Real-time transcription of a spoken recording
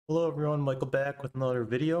Hello everyone, Michael back with another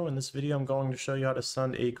video. In this video I'm going to show you how to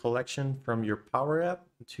send a collection from your PowerApp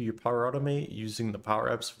to your Power Automate using the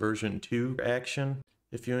PowerApps version 2 action.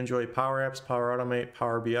 If you enjoy PowerApps, Power Automate,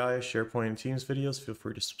 Power BI, SharePoint, and Teams videos, feel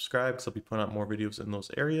free to subscribe because I'll be putting out more videos in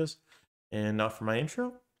those areas. And now for my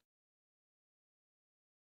intro.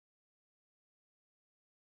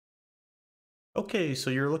 Okay, so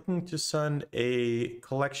you're looking to send a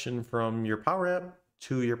collection from your PowerApp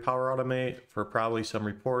to your Power Automate for probably some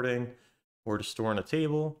reporting or to store in a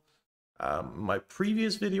table. My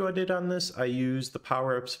previous video I did on this, I used the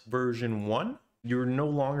PowerApps version 1. You're no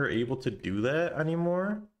longer able to do that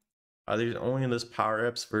anymore. There's only in this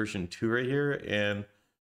PowerApps version 2 right here, and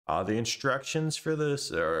the instructions for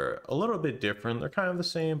this are a little bit different. They're kind of the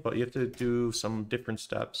same, but you have to do some different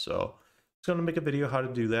steps. So I'm just going to make a video how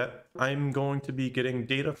to do that. I'm going to be getting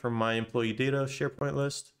data from my employee data SharePoint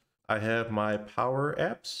list. I have my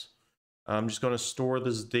PowerApps. I'm just going to store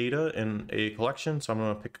this data in a collection. So I'm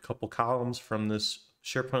going to pick a couple columns from this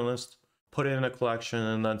SharePoint list, put it in a collection,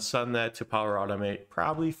 and then send that to Power Automate.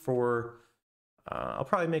 Probably for, I'll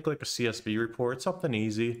probably make like a CSV report, something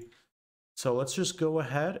easy. So let's just go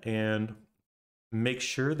ahead and make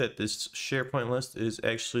sure that this SharePoint list is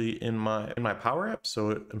actually in my PowerApp.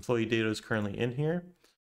 So employee data is currently in here.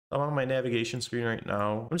 I'm on my navigation screen right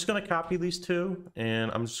now. I'm just going to copy these two,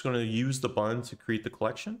 and I'm just going to use the button to create the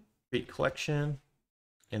collection. Create collection,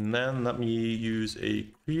 and then let me use a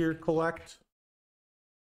clear collect,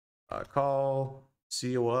 call,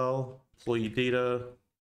 col, employee data.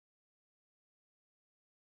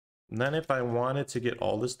 And then if I wanted to get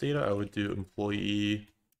all this data, I would do employee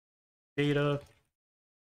data.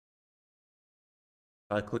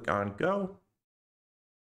 I click on go.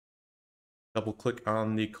 Double click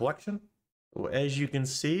on the collection. So as you can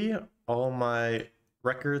see, all my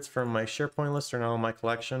records from my SharePoint list are now in my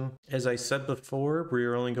collection. As I said before,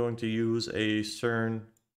 we're only going to use a certain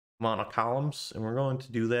amount of columns, and we're going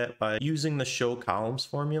to do that by using the show columns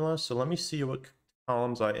formula. So let me see what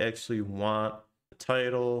columns I actually want. The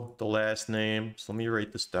title, the last name. So let me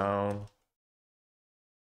write this down.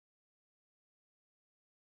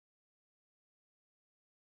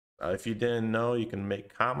 If you didn't know, you can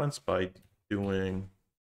make comments by doing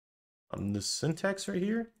this syntax right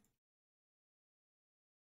here.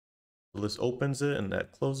 So this opens it and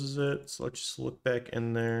that closes it. So let's just look back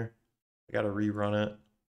in there. I gotta rerun it.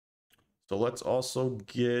 So let's also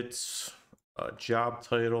get a job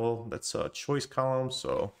title. That's a choice column.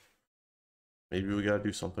 So maybe we gotta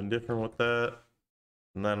do something different with that.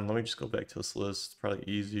 And then let me just go back to this list. Probably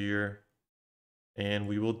easier. And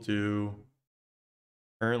we will do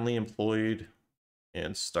currently employed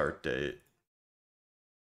and start date.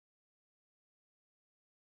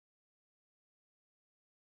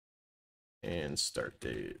 And start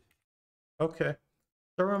date. Okay, so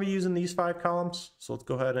we're going to be using these 5 columns. So let's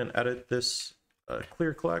go ahead and edit this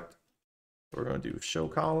clear collect. We're going to do show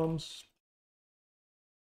columns.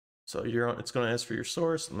 So it's going to ask for your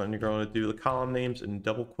source, and then you're going to do the column names in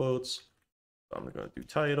double quotes. So I'm going to do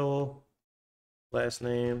title, last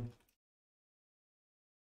name,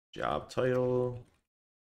 job title,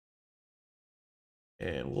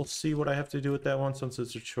 and we'll see what I have to do with that one since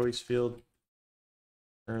it's a choice field.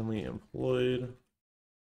 Currently employed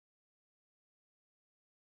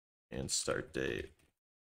and start date.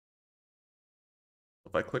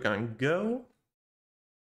 If I click on go,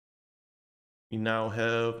 we now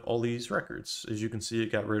have all these records. As you can see,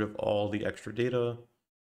 it got rid of all the extra data.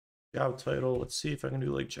 Job title, let's see if I can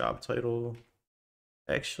do like job title.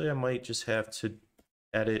 Actually, I might just have to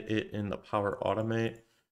edit it in the Power Automate.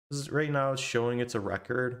 Right now it's showing it's a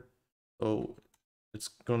record. So it's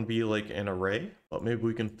going to be like an array, but maybe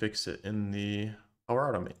we can fix it in the Power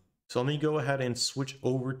Automate. So let me go ahead and switch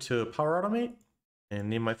over to Power Automate and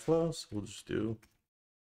name my flow. So we'll just do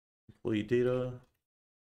employee data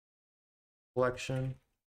collection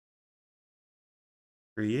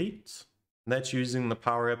create. And that's using the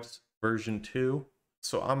PowerApps version 2.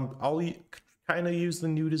 So I'll kind of use the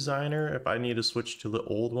new designer. If I need to switch to the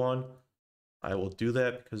old one, I will do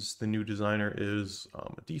that because the new designer is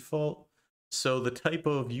a default. So the type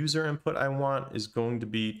of user input I want is going to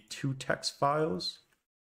be 2 text files.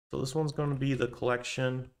 So this one's going to be the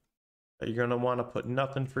collection. You're going to want to put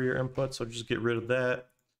nothing for your input, so just get rid of that.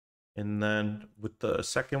 And then with the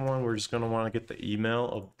second one, we're just going to want to get the email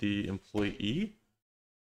of the employee.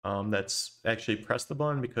 That's actually press the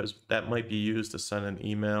button because that might be used to send an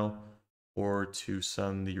email or to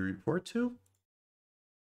send the report to.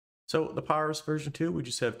 So the PowerApps version 2, we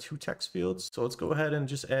just have 2 text fields. So let's go ahead and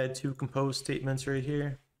just add 2 compose statements right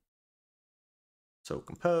here. So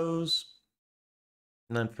compose,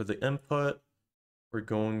 and then for the input, We're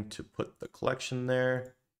going to put the collection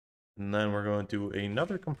there, and then we're going to do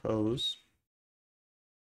another compose.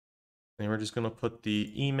 And we're just going to put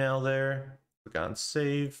the email there, click on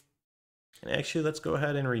save. And actually, let's go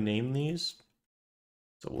ahead and rename these.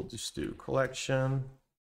 So we'll just do collection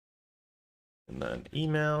and then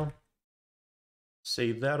email,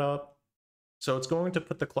 save that up. So it's going to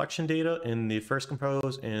put the collection data in the first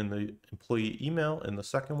compose and the employee email in the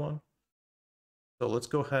second one. So let's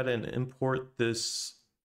go ahead and import this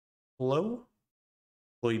flow,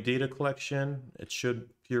 employee data collection. It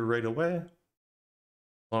should appear right away, as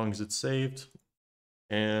long as it's saved.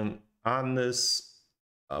 And on this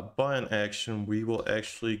button action, we will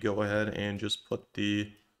actually go ahead and just put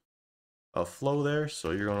the flow there.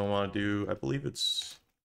 So you're going to want to do, I believe it's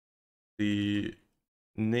the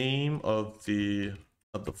name of the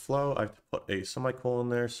flow. I have to put a semicolon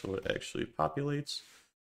there so it actually populates.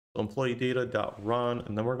 So employee data dot run,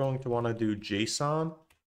 and then we're going to want to do JSON.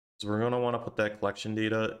 So we're going to want to put that collection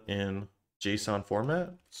data in JSON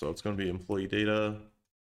format. So it's going to be employee data.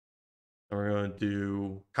 And we're going to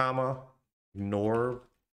do comma, ignore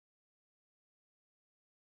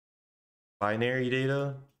binary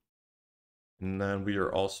data. And then we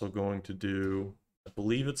are also going to do, I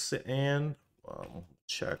believe it's the and,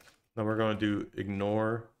 check. Then we're going to do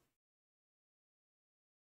ignore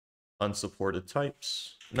unsupported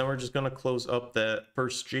types. And then we're just going to close up that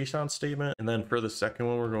first JSON statement. And then for the second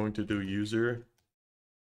one, we're going to do user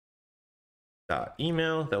dot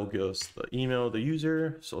email. That will give us the email of the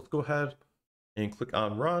user. So let's go ahead and click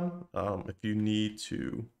on run. If you need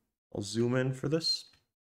to, I'll zoom in for this.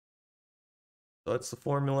 So that's the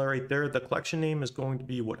formula right there. The collection name is going to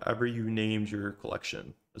be whatever you named your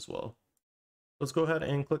collection as well. Let's go ahead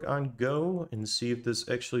and click on go and see if this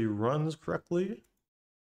actually runs correctly.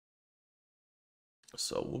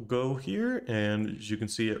 So we'll go here, and as you can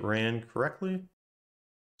see, it ran correctly.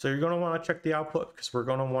 So you're going to want to check the output, because we're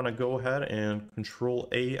going to want to go ahead and Control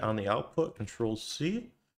A on the output, Control C.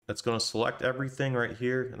 That's going to select everything right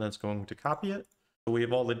here, and that's going to copy it. So we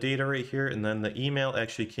have all the data right here, and then the email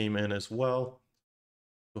actually came in as well.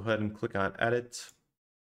 Go ahead and click on edit.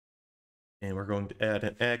 And we're going to add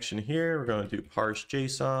an action here. We're going to do parse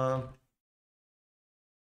JSON.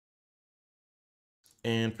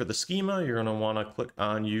 And for the schema, you're going to want to click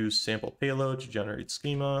on use sample payload to generate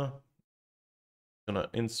schema. Going to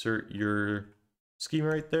insert your schema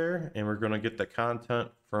right there, and we're going to get the content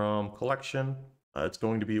from collection. It's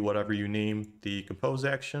going to be whatever you name the compose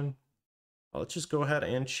action. Let's just go ahead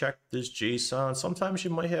and check this JSON. Sometimes you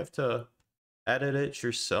might have to edit it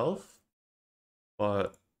yourself,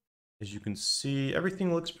 but as you can see,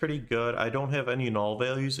 everything looks pretty good. I don't have any null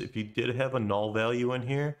values. If you did have a null value in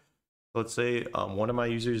here, let's say one of my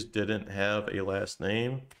users didn't have a last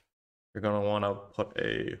name, you're going to want to put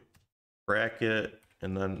a bracket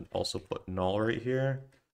and then also put null right here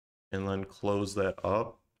and then close that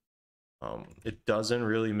up. It doesn't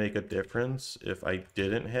really make a difference if I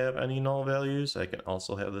didn't have any null values. I can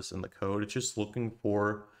also have this in the code. It's just looking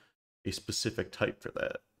for a specific type for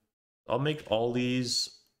that. I'll make all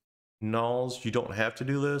these nulls. You don't have to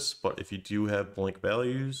do this, but if you do have blank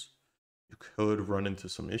values, you could run into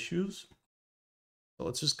some issues. So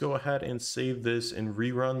let's just go ahead and save this and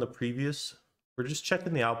rerun the previous. We're just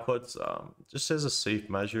checking the outputs just as a safe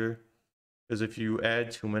measure, because if you add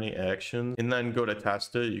too many actions and then go to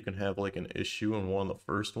test it, you can have like an issue in one of the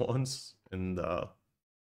first ones, and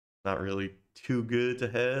not really too good to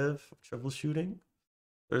have troubleshooting.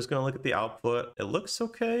 We're just going to look at the output. It looks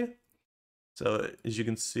okay. So as you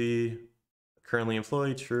can see, currently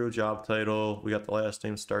employed, true, job title. We got the last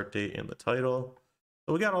name, start date, and the title.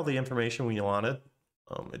 So we got all the information we wanted.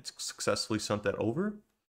 It successfully sent that over.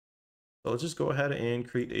 So let's just go ahead and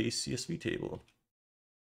create a CSV table.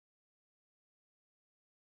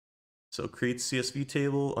 So create CSV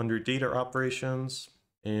table under data operations,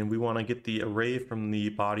 and we want to get the array from the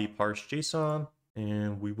body parse JSON.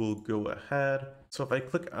 And we will go ahead. So if I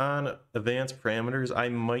click on advanced parameters, I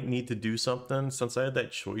might need to do something. Since I had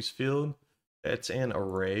that choice field, it's an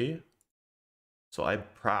array. So I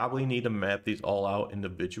probably need to map these all out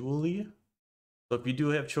individually. So if you do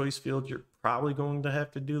have choice fields, you're probably going to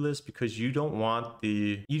have to do this, because you don't want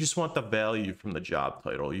you just want the value from the job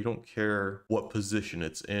title. You don't care what position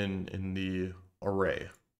it's in the array.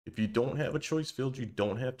 If you don't have a choice field, you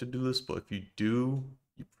don't have to do this, but if you do,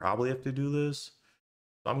 you probably have to do this.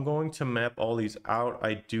 I'm going to map all these out.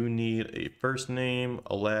 I do need a first name,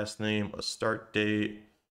 a last name, a start date,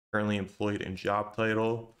 currently employed, and job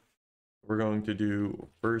title. We're going to do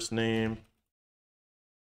first name,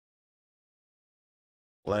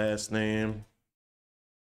 last name,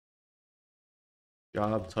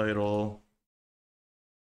 job title,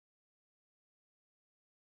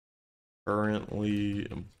 currently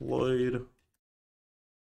employed.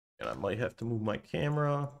 And I might have to move my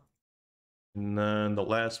camera. And then the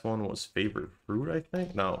last one was favorite fruit, I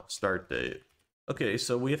think. No, start date. Okay,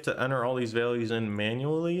 so we have to enter all these values in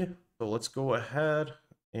manually. So let's go ahead.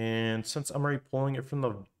 And since I'm already pulling it from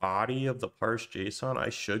the body of the parse JSON, I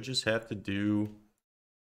should just have to do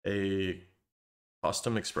a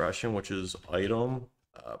custom expression, which is item,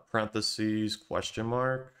 parentheses, question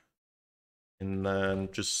mark, and then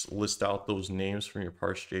just list out those names from your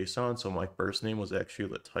parse JSON. So my first name was actually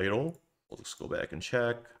the title. We'll just go back and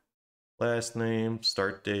check. Last name,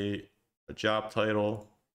 start date, a job title.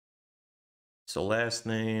 So last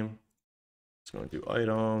name, it's going to do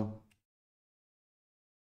item,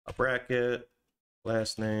 a bracket,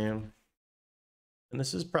 last name. And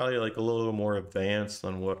this is probably like a little more advanced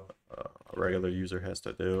than what a regular user has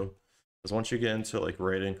to do. Because once you get into like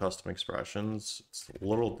writing custom expressions, it's a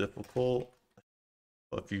little difficult.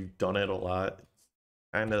 But if you've done it a lot, it's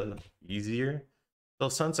kind of easier. So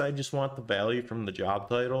since I just want the value from the job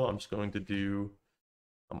title, I'm just going to do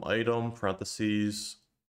item, parentheses,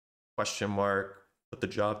 question mark, put the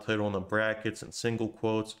job title in the brackets and single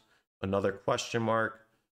quotes, another question mark,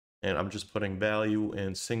 and I'm just putting value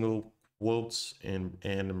in single quotes and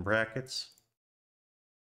in brackets.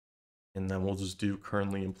 And then we'll just do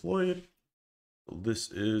currently employed. So this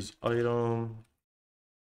is item,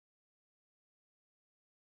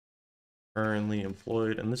 currently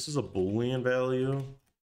employed, and this is a Boolean value.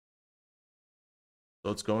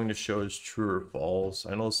 So it's going to show as true or false.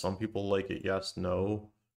 I know some people like it yes, no,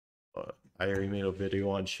 but I already made a video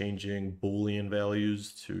on changing Boolean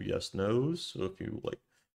values to yes, no's. So if you like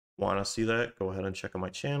want to see that, go ahead and check out my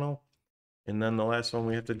channel. And then the last one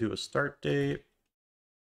we have to do a start date.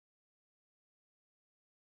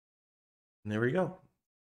 And there we go.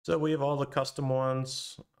 So we have all the custom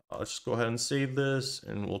ones. Let's just go ahead and save this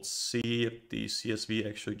and we'll see if the CSV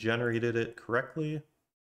actually generated it correctly,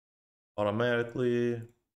 automatically.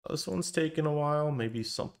 This one's taking a while. Maybe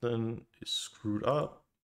something is screwed up.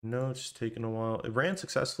 No, it's just taking a while. It ran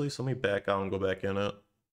successfully, so let me back out and go back in it.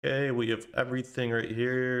 Okay, we have everything right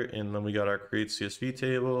here, and then we got our create CSV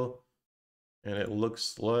table, and it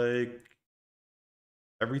looks like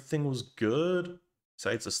everything was good.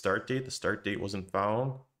 Besides the start date wasn't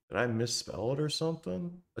found. Did I misspell it or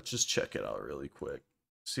something? Let's just check it out really quick.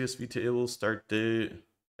 CSV table, start date.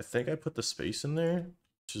 I think I put the space in there.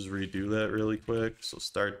 Just redo that really quick. So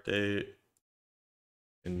start date,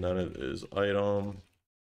 and then it is item,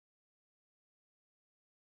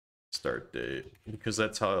 start date, because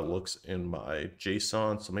that's how it looks in my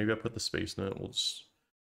JSON. So maybe I put the space in it. We'll just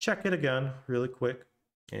check it again really quick.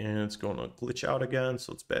 And it's going to glitch out again.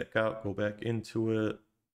 So let's back out, go back into it.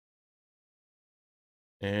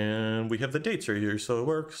 And we have the dates right here, so it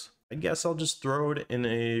works. I guess I'll just throw it in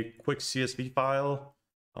a quick CSV file.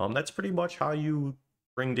 That's pretty much how you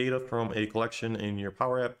bring data from a collection in your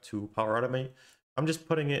PowerApp to Power Automate. I'm just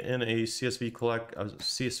putting it in a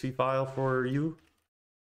CSV file for you,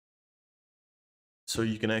 so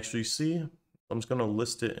you can actually see. I'm just going to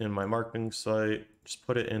list it in my marketing site. Just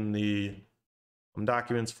put it in the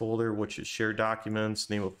documents folder, which is shared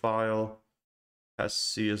documents, name of file.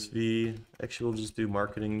 CSV. Actually, we'll just do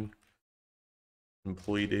marketing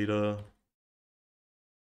employee data.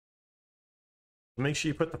 Make sure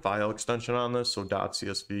you put the file extension on this, so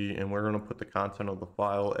 .csv, and we're going to put the content of the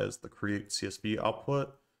file as the create CSV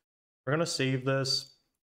output. We're going to save this.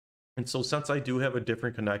 And so since I do have a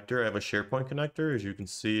different connector, I have a SharePoint connector, as you can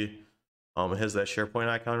see, it has that SharePoint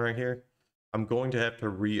icon right here. I'm going to have to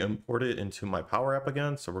re-import it into my PowerApp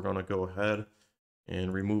again. So we're going to go ahead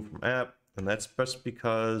and remove from app. And that's just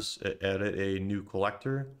because it added a new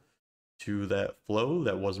collector to that flow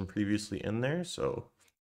that wasn't previously in there. So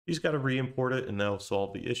you just got to re-import it and that'll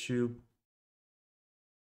solve the issue.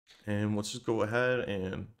 And let's just go ahead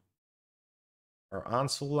and our on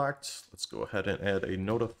select. Let's go ahead and add a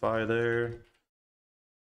notify there.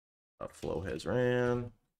 Flow has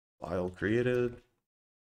ran, file created.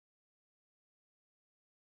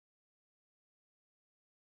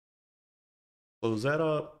 Close that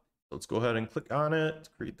up. Let's go ahead and click on it,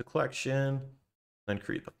 create the collection, then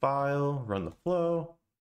create the file, run the flow.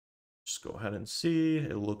 Just go ahead and see,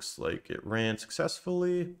 it looks like it ran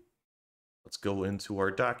successfully. Let's go into our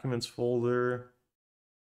documents folder.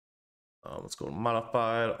 Let's go to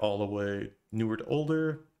modified all the way newer to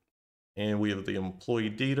older. And we have the employee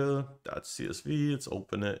data.csv. Let's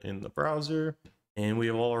open it in the browser. And we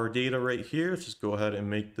have all our data right here. Let's just go ahead and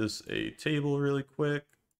make this a table really quick.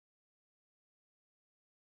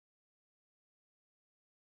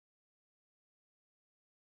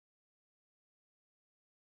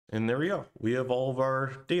 And there we go. We have all of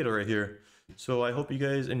our data right here. So I hope you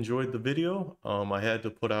guys enjoyed the video. I had to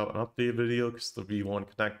put out an updated video because the V1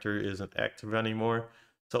 connector isn't active anymore.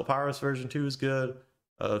 So PowerApps version 2 is good.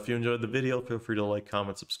 If you enjoyed the video, feel free to like,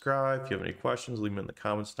 comment, subscribe. If you have any questions, leave them in the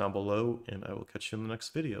comments down below, and I will catch you in the next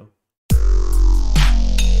video.